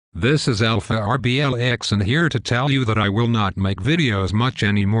This is Alpha RBLX and here to tell you that I will not make videos much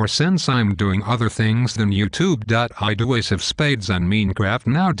anymore since I'm doing other things than YouTube. I do Ace of Spades and Minecraft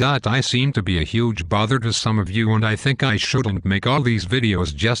now. I seem to be a huge bother to some of you and I think I shouldn't make all these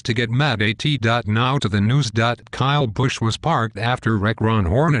videos just to get mad at. Now to the news. Kyle Busch was parked after wreck. Ron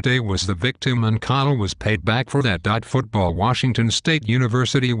Hornaday was the victim and Kyle was paid back for that. Football. Washington State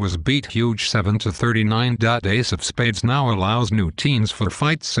University was beat huge 7-39. Ace of Spades now allows new teams for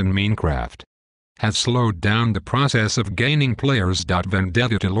fights in Minecraft. Has slowed down the process of gaining players.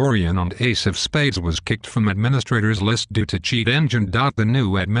 Vendetta DeLorean on Ace of Spades was kicked from administrators list due to cheat engine. The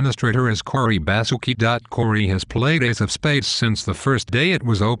new administrator is Corey Basuki. Corey has played Ace of Spades since the first day it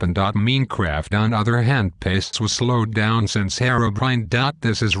was opened. Minecraft on other hand pastes was slowed down since Herobrine.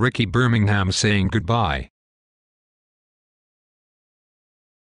 This is Ricky Birmingham saying goodbye.